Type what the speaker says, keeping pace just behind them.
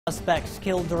Suspects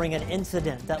killed during an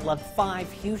incident that left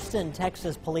 5 Houston,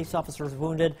 Texas police officers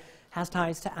wounded has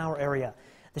ties to our area.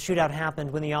 The shootout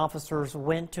happened when the officers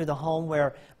went to the home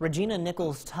where Regina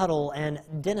Nichols Tuttle and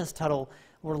Dennis Tuttle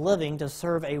were living to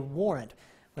serve a warrant.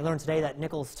 We learned today that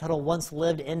Nichols Tuttle once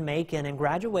lived in Macon and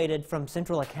graduated from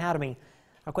Central Academy.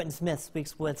 Our Quentin Smith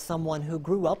speaks with someone who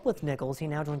grew up with Nichols. He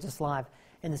now joins us live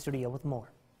in the studio with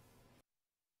more.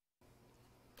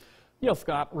 Yes,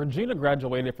 Scott, Regina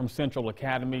graduated from Central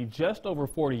Academy just over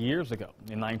 40 years ago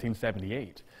in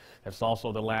 1978. That's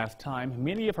also the last time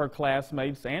many of her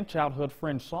classmates and childhood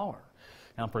friends saw her.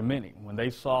 Now, for many, when they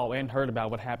saw and heard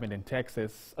about what happened in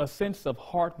Texas, a sense of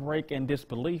heartbreak and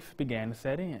disbelief began to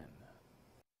set in.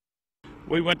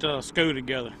 We went to school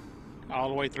together. All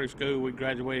the way through school, we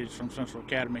graduated from Central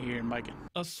Academy here in Macon.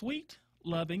 A sweet,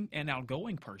 loving, and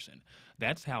outgoing person.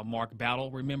 That's how Mark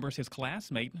Battle remembers his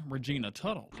classmate, Regina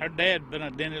Tuttle. Her dad was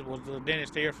a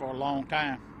dentist here for a long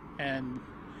time, and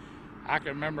I can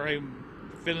remember him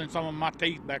filling some of my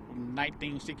teeth back in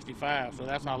 1965, so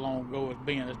that's how long ago it's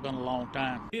been. It's been a long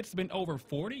time. It's been over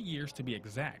 40 years to be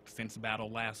exact since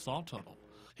Battle last saw Tuttle.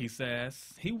 He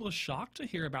says he was shocked to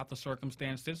hear about the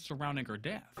circumstances surrounding her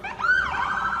death.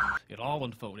 It all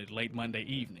unfolded late Monday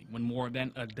evening when more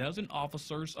than a dozen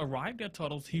officers arrived at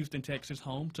Tuttle's Houston, Texas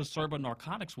home to serve a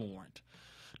narcotics warrant.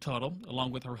 Tuttle,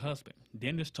 along with her husband,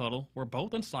 Dennis Tuttle, were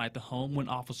both inside the home when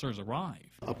officers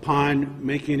arrived. Upon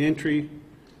making entry,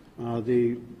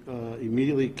 they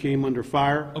immediately came under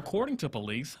fire. According to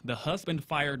police, the husband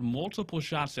fired multiple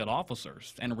shots at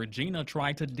officers, and Regina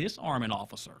tried to disarm an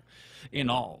officer. In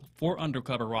all, 4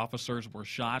 undercover officers were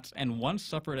shot, and 1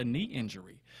 suffered a knee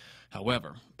injury.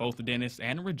 However, both Dennis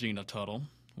and Regina Tuttle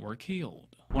were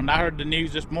killed. When I heard the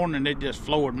news this morning, it just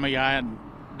floored me. I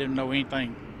didn't know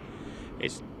anything.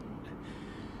 It's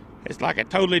like a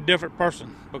totally different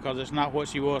person because it's not what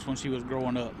she was when she was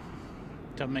growing up.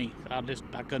 To me, I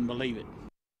couldn't believe it.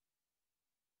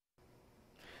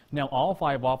 Now, all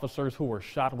 5 officers who were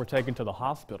shot were taken to the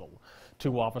hospital.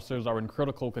 2 officers are in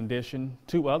critical condition,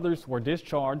 2 others were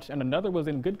discharged, and another was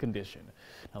in good condition.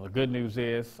 Now, the good news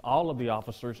is all of the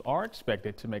officers are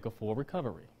expected to make a full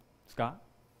recovery. Scott?